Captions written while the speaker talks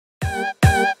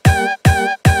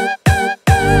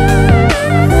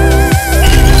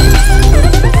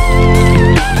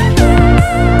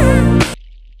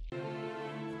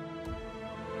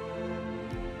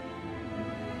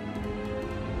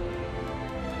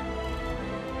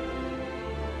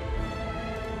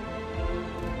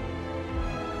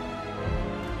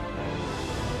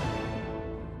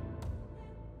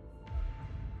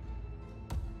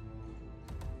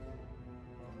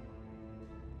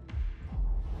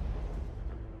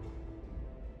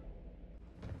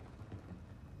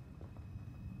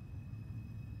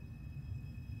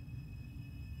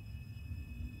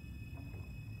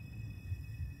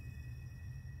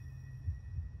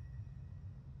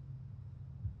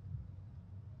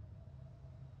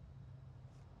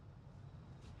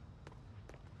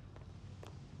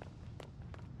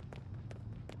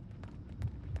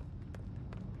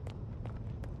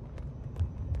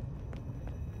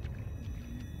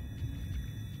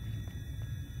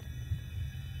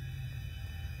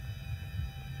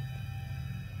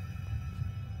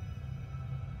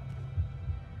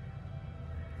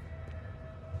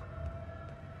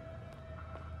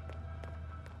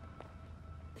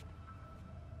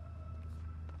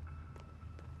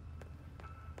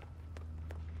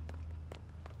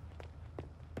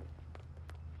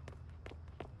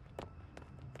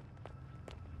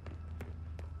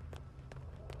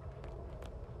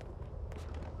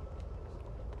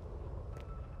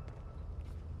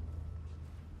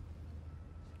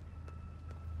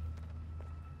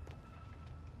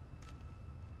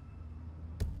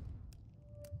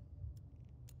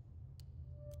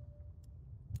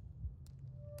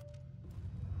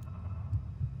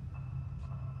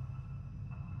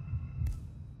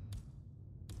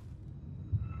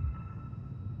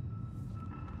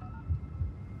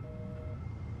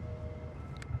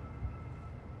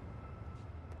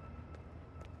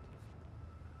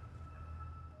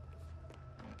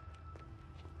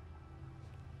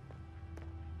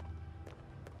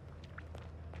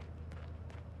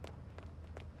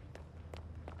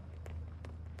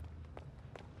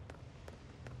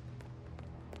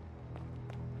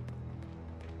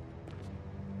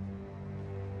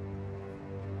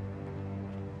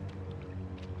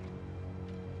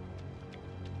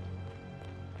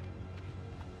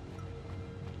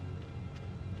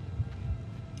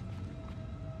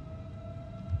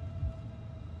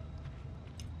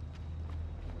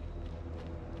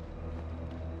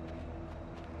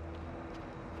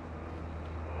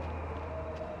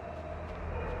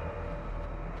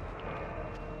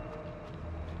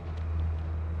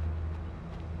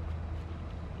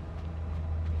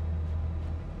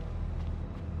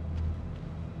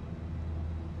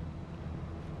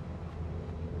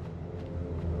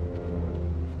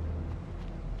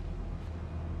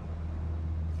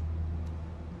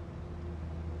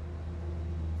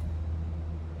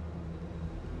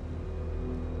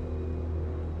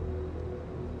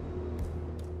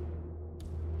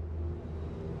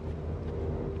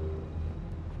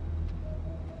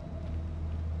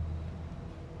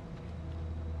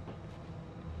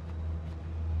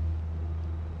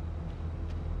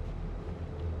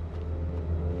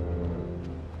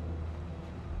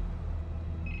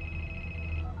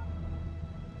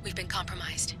We've been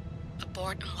compromised.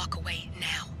 Abort and walk away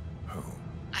now. Who?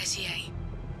 ICA.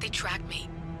 They tracked me.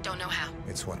 Don't know how.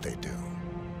 It's what they do.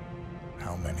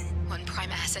 How many? One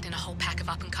prime asset and a whole pack of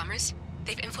up-and-comers.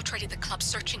 They've infiltrated the club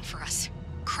searching for us.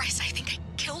 Christ, I think I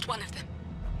killed one of them.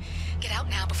 Get out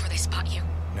now before they spot you.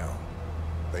 No.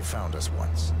 They found us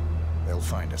once. They'll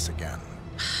find us again.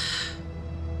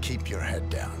 Keep your head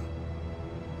down.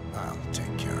 I'll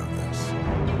take care of this.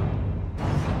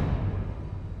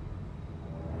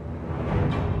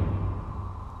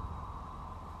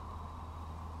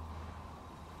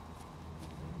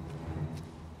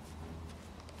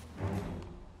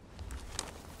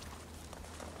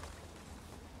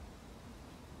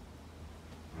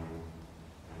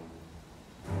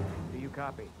 Do you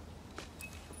copy?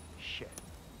 Shit.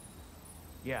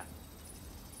 Yeah.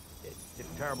 It's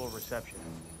terrible reception.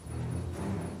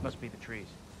 Must be the trees.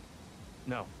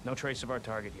 No trace of our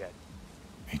target yet.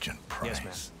 Agent Price.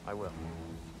 Yes, ma'am. I will.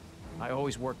 I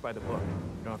always work by the book.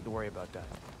 You don't have to worry about that.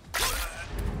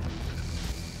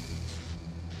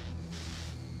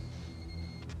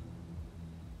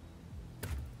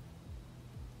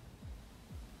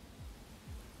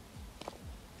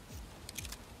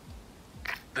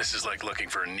 This is like looking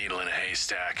for a needle in a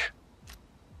haystack.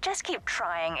 Just keep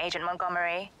trying, Agent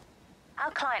Montgomery. Our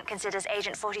client considers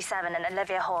Agent 47 and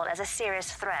Olivia Hall as a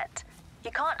serious threat. You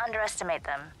can't underestimate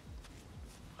them.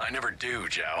 I never do,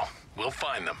 Joe. We'll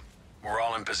find them. We're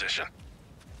all in position.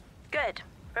 Good.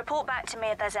 Report back to me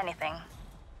if there's anything.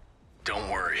 Don't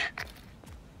worry.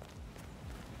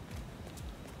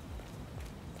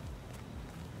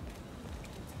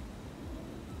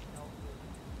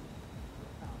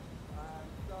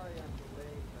 Sorry I'm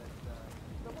delayed, but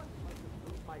someone must have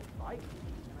moved my bike,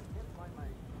 and I can't find my,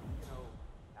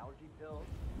 allergy pills.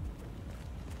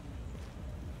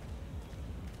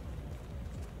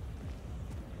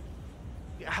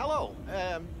 Hello.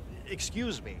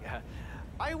 Excuse me.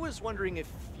 I was wondering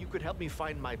if you could help me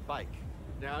find my bike.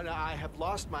 Now, I have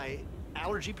lost my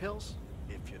allergy pills,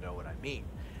 if you know what I mean.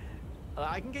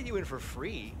 I can get you in for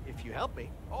free if you help me.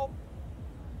 Oh,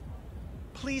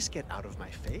 please get out of my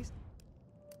face.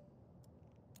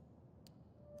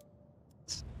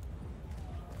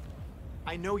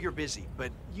 I know you're busy,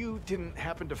 but you didn't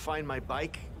happen to find my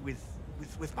bike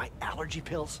with my allergy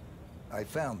pills? I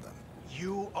found them.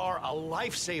 You are a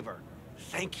lifesaver.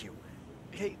 Thank you.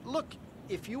 Hey, look,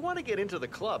 if you want to get into the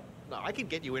club, I can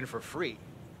get you in for free.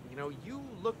 You know, you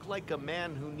look like a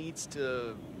man who needs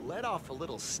to let off a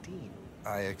little steam.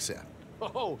 I accept.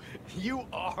 Oh, you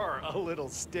are a little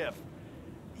stiff.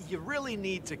 You really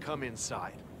need to come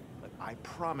inside. But I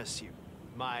promise you,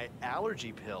 my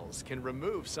allergy pills can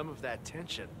remove some of that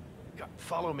tension.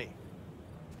 Follow me.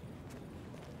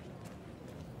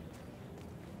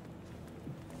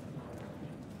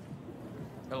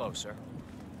 Hello, sir.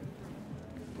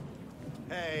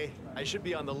 Hey, I should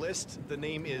be on the list. The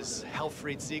name is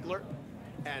Helfried Ziegler.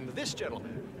 And this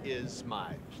gentleman is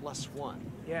my +1.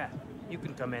 Yeah, you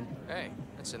can come in. Hey,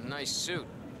 that's a nice suit.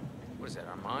 What is that,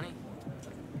 Armani?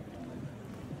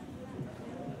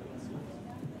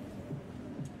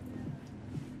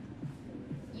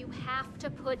 You have to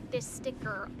put this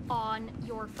sticker on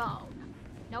your phone.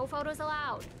 No photos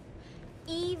allowed.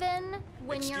 Even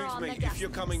when you're on the guest Excuse me, if you're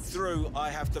coming list. through,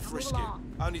 I have to frisk you.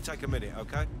 along. Only take a minute,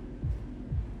 okay?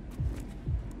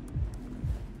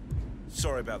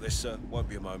 Sorry about this, sir. Won't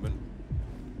be a moment.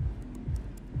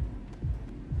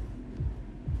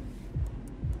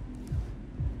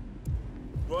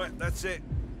 Right, that's it.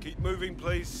 Keep moving,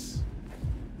 please.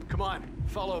 Come on,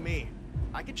 follow me.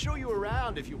 I can show you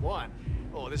around if you want.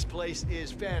 Oh, this place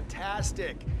is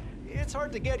fantastic. It's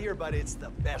hard to get here, but it's the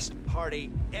best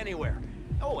party anywhere.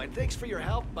 Oh, and thanks for your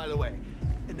help, by the way.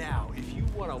 Now, if you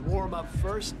want to warm up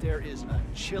first, there is a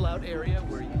chill-out area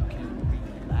where you can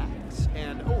relax.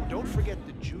 And, oh, don't forget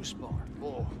the juice bar.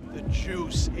 Oh, the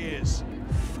juice is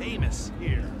famous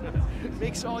here. It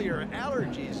makes all your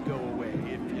allergies go away,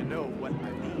 if you know what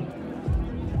I mean.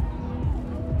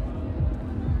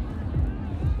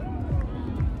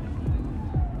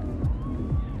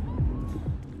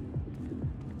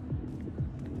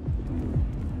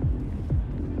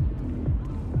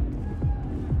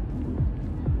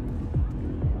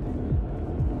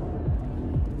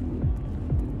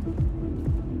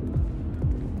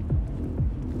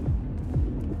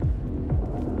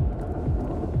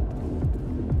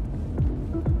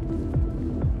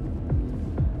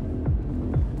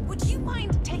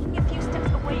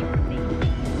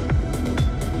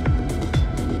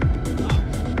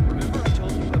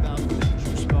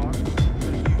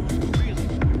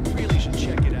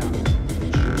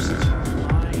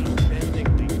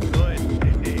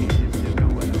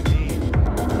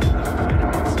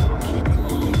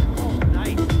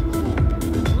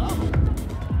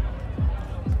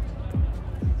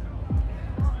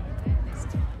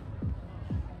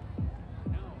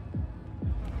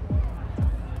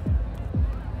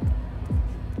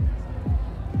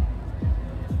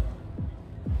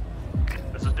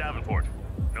 Davenport.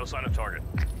 No sign of target.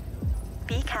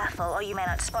 Be careful, or you may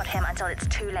not spot him until it's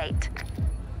too late.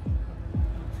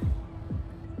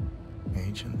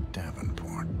 Agent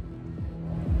Davenport.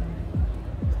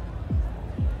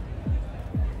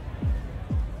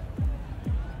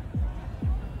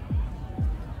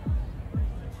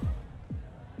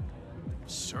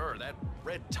 Sir, that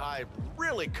red tie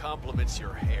really complements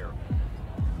your hair.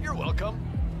 You're welcome.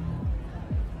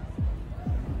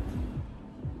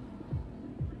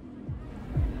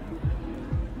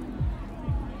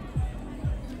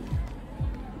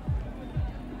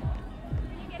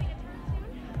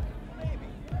 Maybe.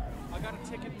 I got a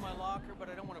ticket in my locker, but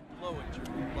I don't want to blow it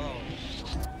during low.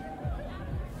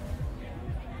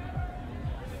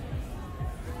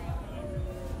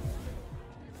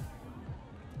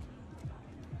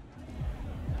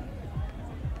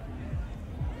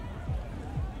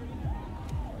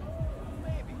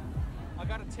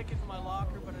 Ticket in my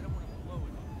locker, but I don't want to blow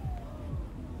it.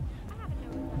 I haven't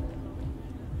noticed.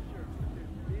 Sure, but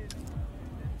there's business.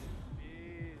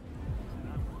 And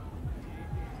I'm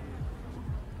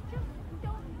Just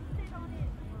don't sit on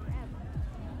it forever.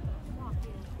 Walk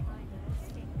is kind of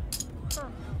stinky.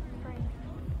 Drink.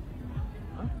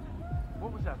 Huh? What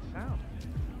was that sound?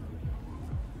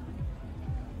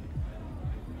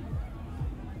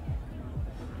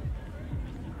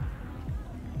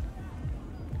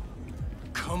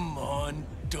 Come on,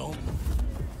 don't.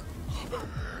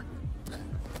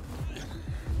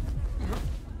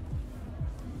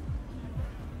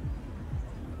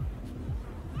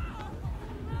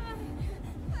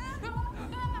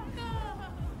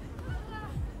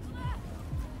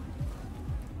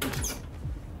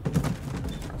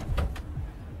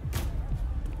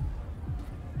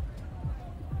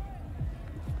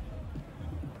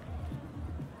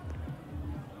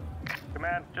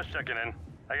 Command, just checking in.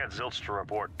 I got zilch to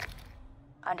report.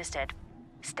 Understood.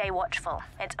 Stay watchful.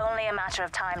 It's only a matter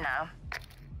of time now.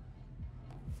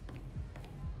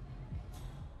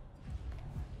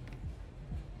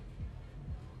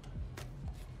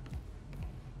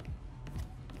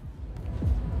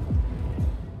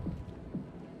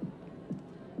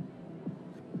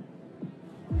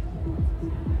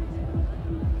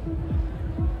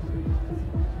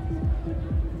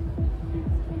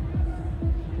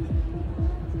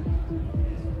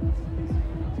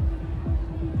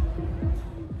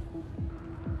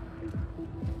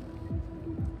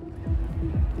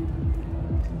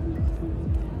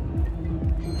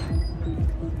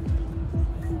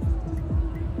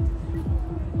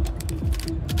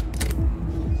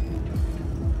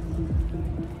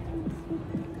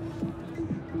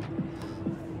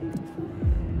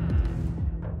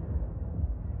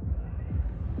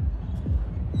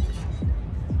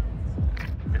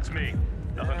 It's me.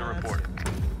 Nothing to report.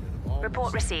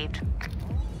 Report received.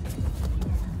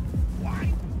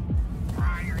 Why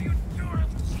are you doing?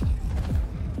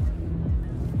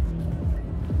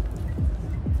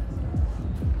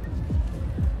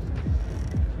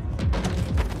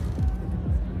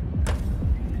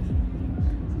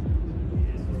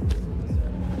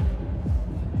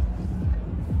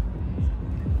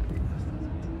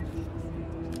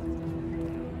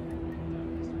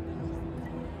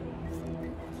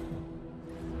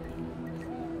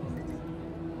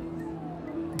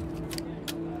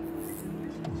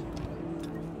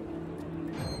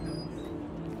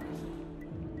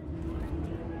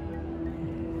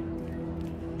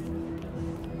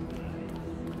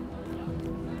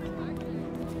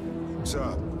 What's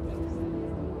up?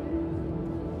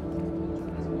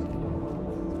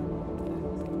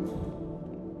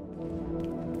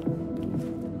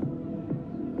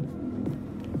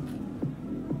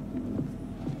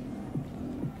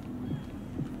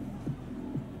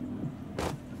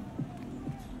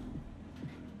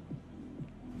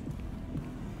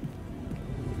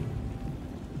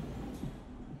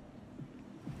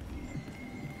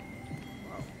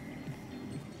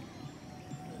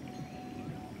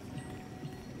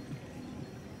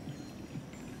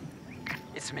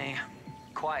 It's me.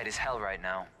 Quiet as hell right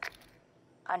now.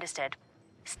 Understood.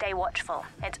 Stay watchful.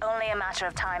 It's only a matter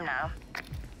of time now.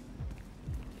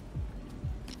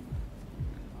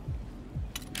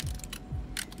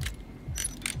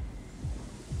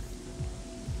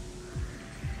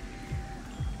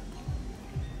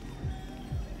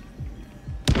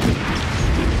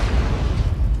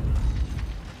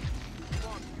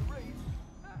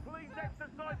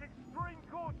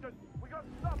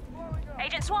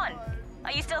 Agent Swan,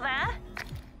 are you still there?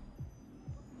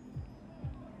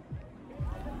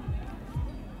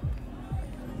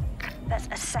 That's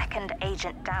a second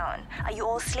agent down. Are you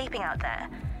all sleeping out there?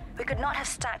 We could not have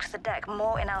stacked the deck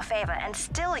more in our favor and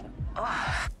still...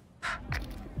 Oh.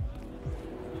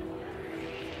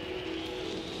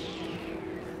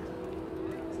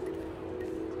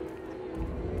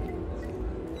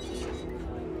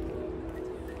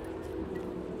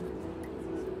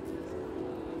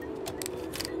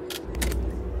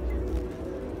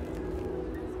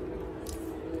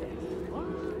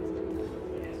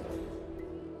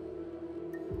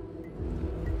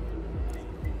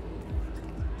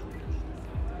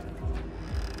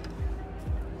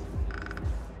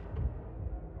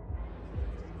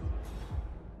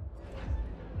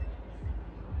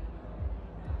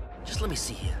 Just let me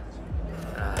see here.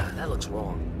 That looks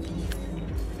wrong.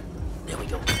 There we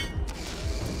go.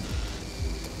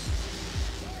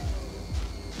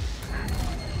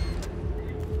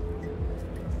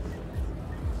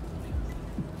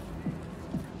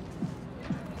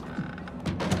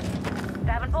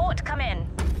 Davenport, come in.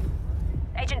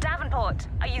 Agent Davenport,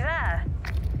 are you there?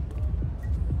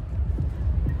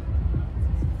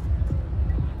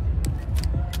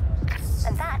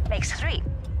 And that makes 3.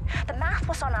 The math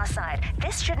was on our side.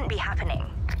 This shouldn't be happening.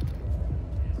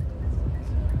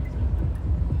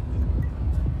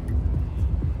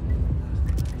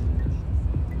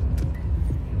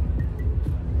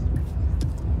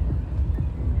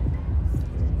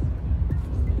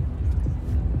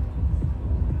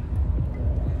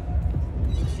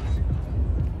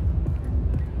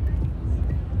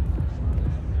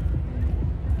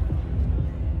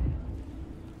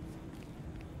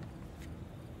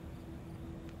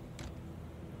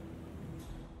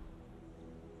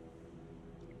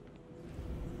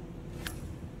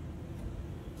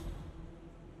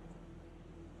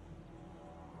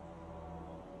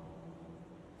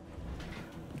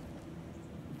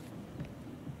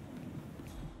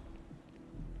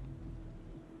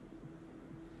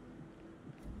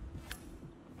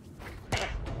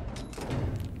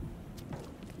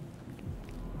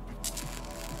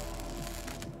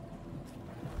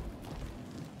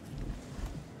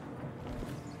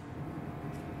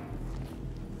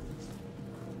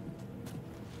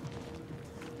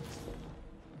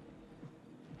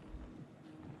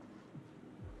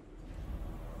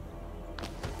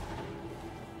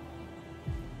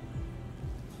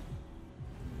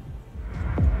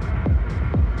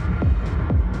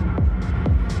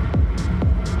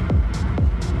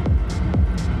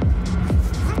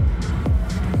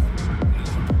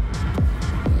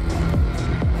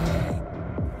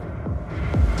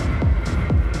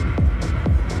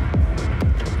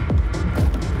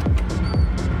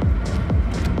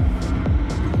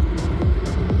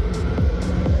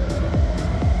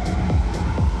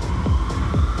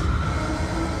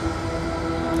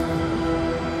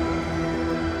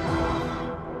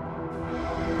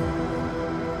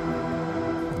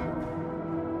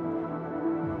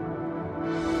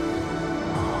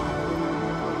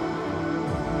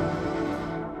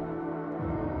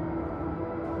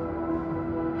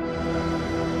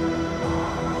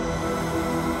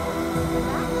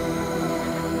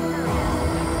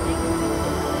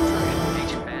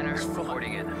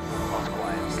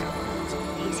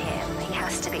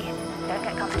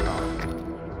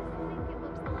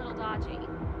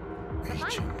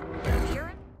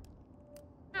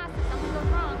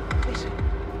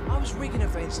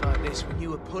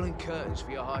 Pulling curtains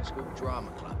for your high school drama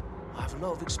club. I have a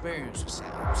lot of experience with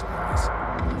setups like this.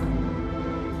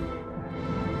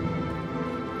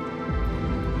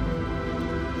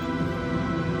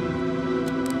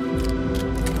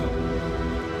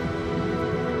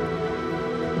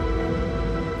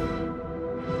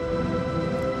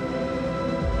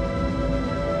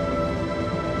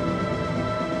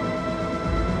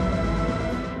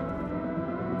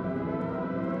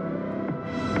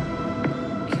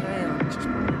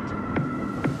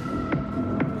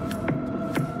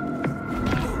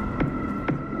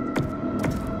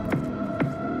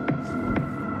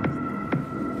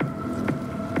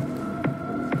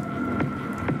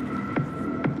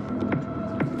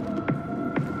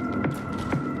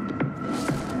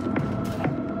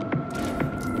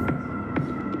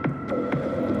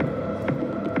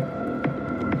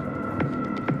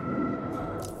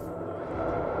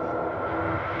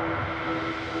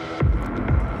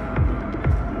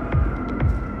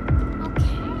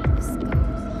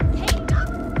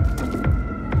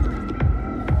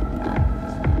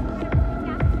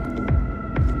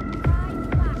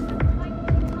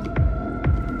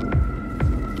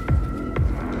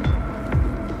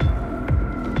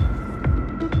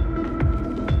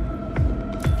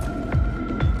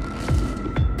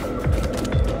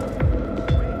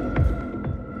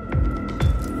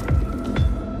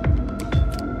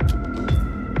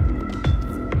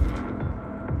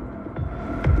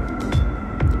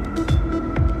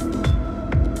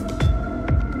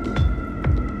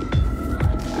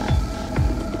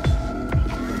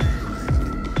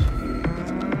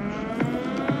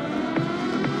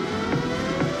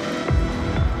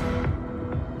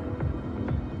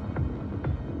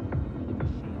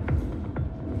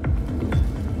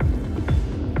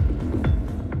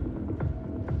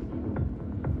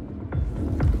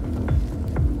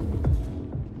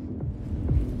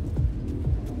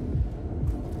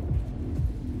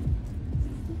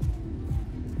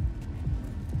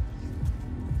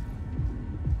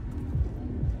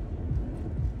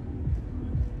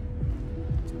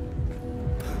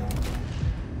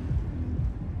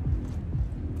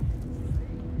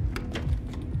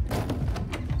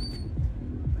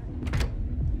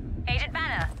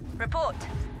 Report.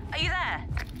 Are you there?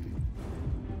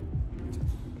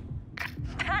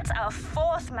 That's our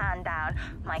fourth man down.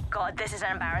 My God, this is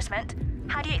an embarrassment.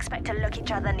 How do you expect to look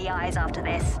each other in the eyes after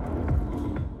this?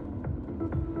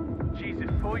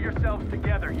 Jesus, pull yourselves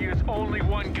together. He is only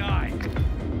one guy.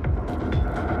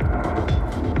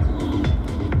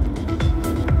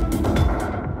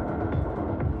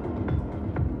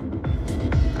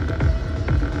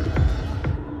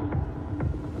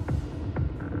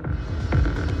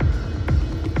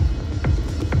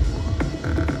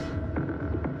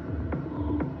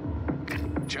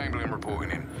 Chamberlain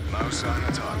reporting in. No sign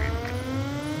of target.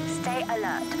 Stay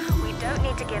alert. We don't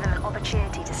need to give them an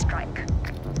opportunity to strike.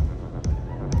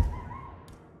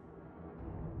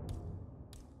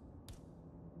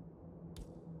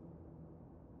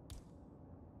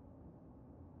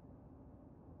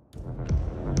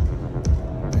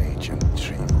 Agent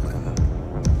Chamberlain.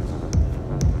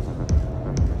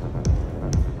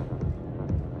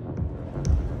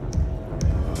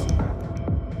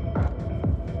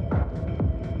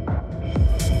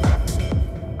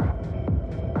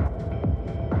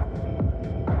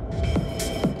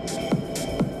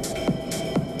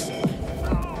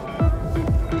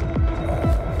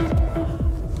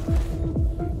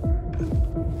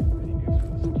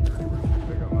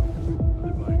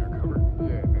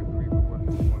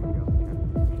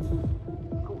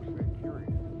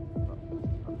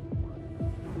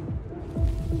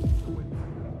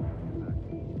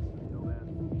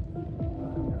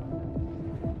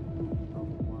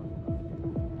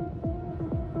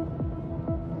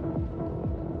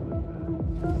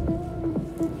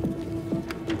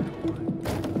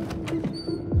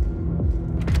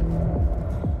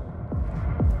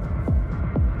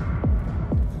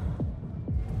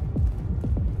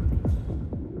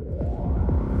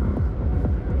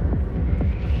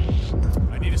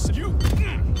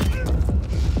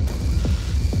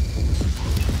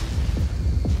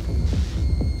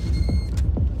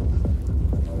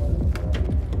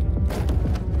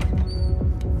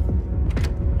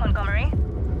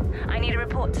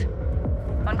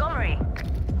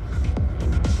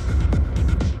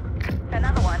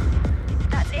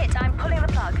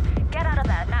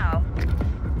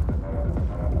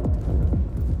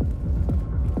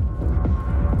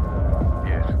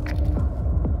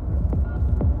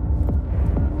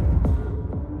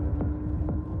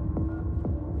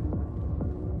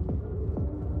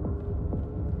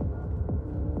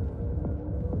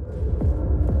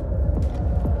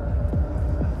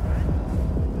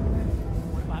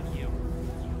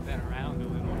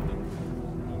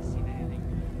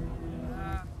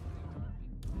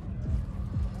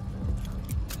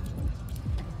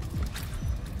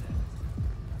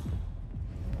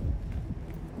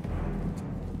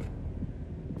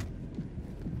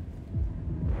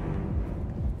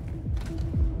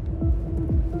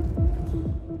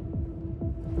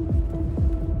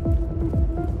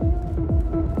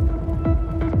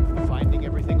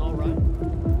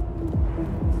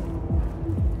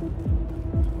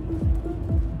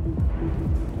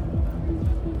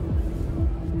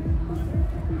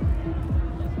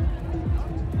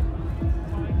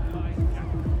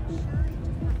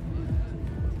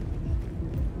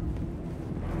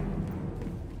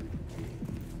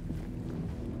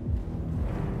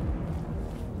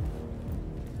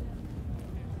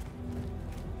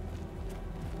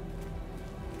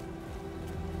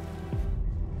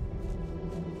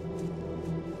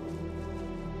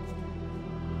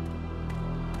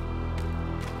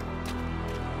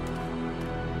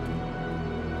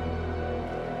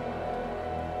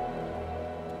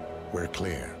 We're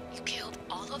clear. You killed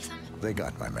all of them? They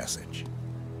got my message.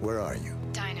 Where are you?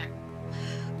 Diner.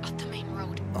 Up the main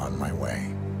road. On my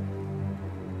way.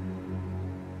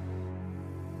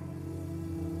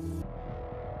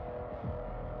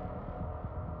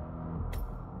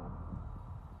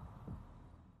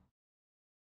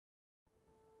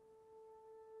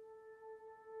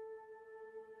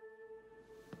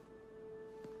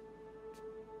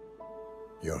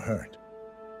 You're hurt.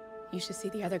 You should see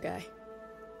the other guy.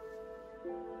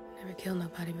 Never killed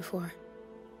nobody before.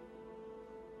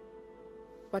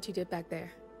 What you did back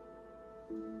there.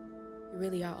 You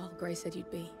really are all Gray said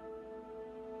you'd be.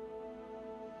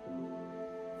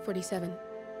 47.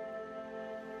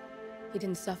 He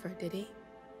didn't suffer, did he?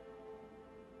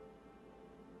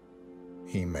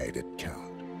 He made it count.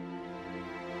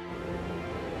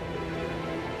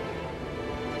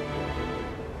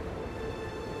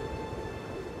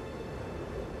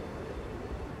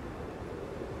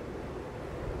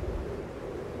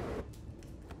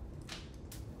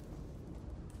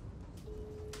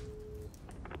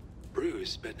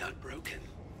 Bruised but not broken.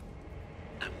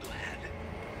 I'm glad.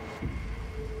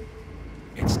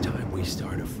 we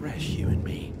start afresh, you and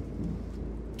me.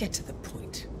 Get to the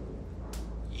point.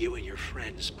 You and your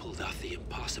friends pulled off the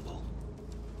impossible.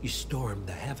 You stormed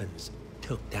the heavens,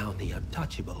 took down the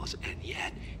untouchables, and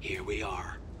yet, here we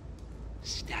are.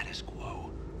 Status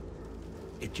quo.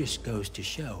 It just goes to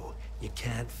show you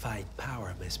can't fight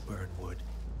power, Miss Burnwood.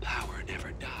 Power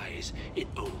never dies, it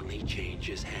only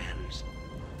changes hands.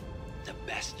 The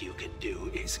best you can do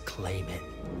is claim it.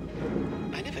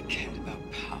 I never cared about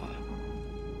power.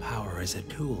 Power is a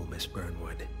tool, Miss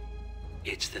Burnwood.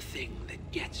 It's the thing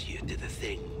that gets you to the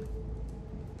thing.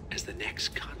 As the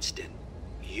next constant,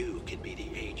 you can be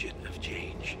the agent of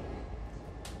change.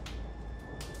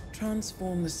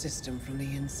 Transform the system from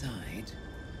the inside,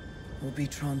 or be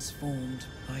transformed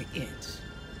by it.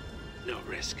 No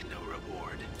risk, no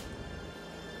reward.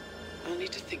 I'll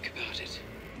need to think about it.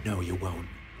 No, you won't.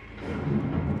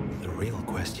 The real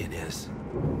question is,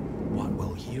 what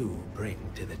will you bring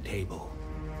to the table?